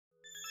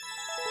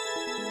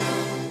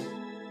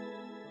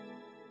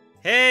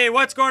Hey,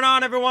 what's going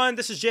on everyone?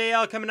 This is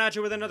JL coming at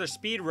you with another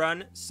speed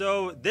run.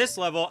 So this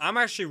level, I'm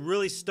actually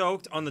really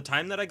stoked on the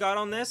time that I got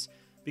on this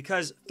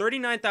because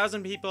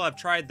 39,000 people have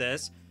tried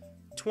this,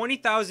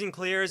 20,000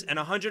 clears, and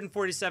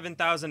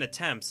 147,000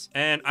 attempts.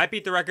 And I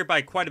beat the record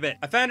by quite a bit.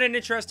 I found an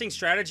interesting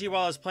strategy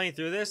while I was playing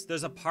through this.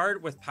 There's a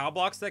part with POW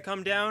blocks that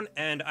come down,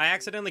 and I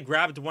accidentally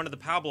grabbed one of the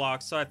POW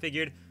blocks, so I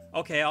figured,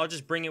 okay, I'll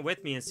just bring it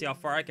with me and see how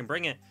far I can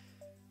bring it.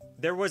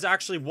 There was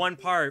actually one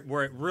part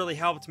where it really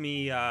helped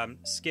me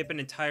skip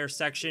an entire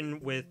section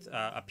with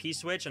a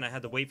P-switch, and I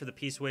had to wait for the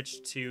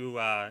P-switch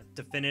to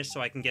finish so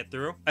I can get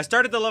through. I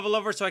started the level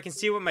over so I can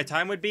see what my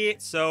time would be,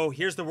 so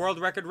here's the world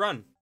record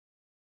run.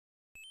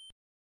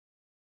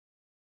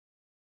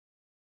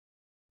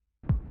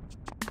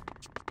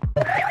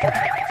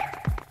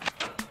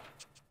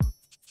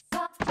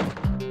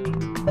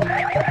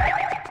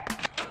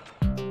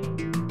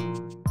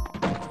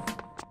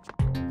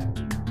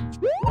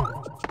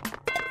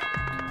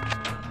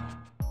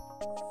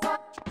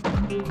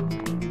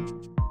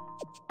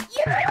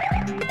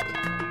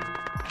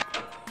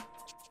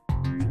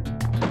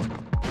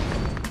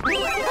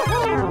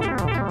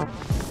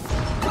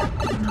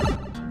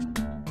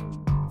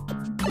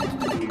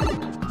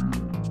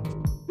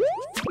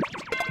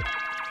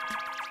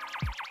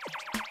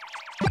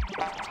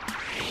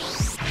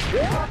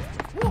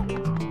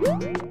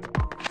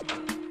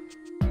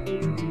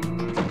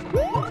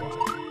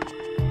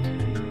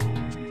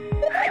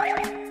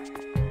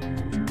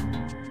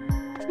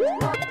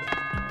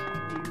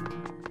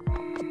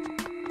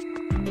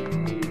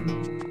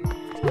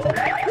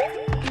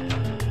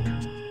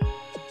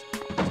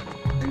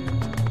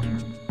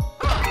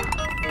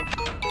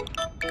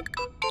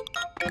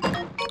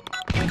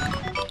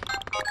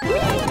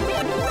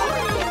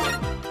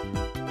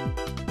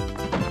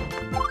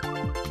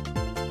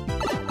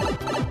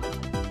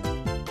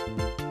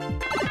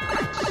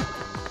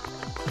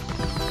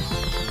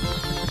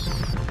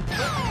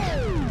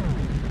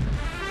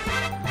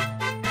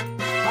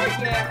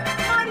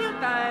 Mario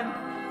time!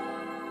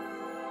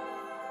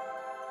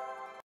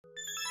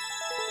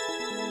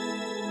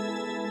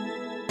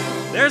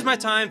 There's my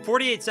time,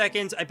 48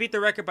 seconds. I beat the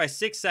record by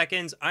 6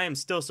 seconds. I am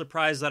still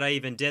surprised that I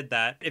even did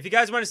that. If you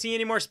guys want to see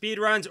any more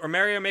speedruns or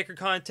Mario Maker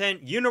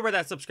content, you know where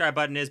that subscribe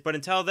button is. But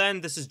until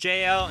then, this is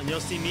JL, and you'll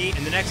see me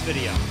in the next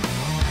video.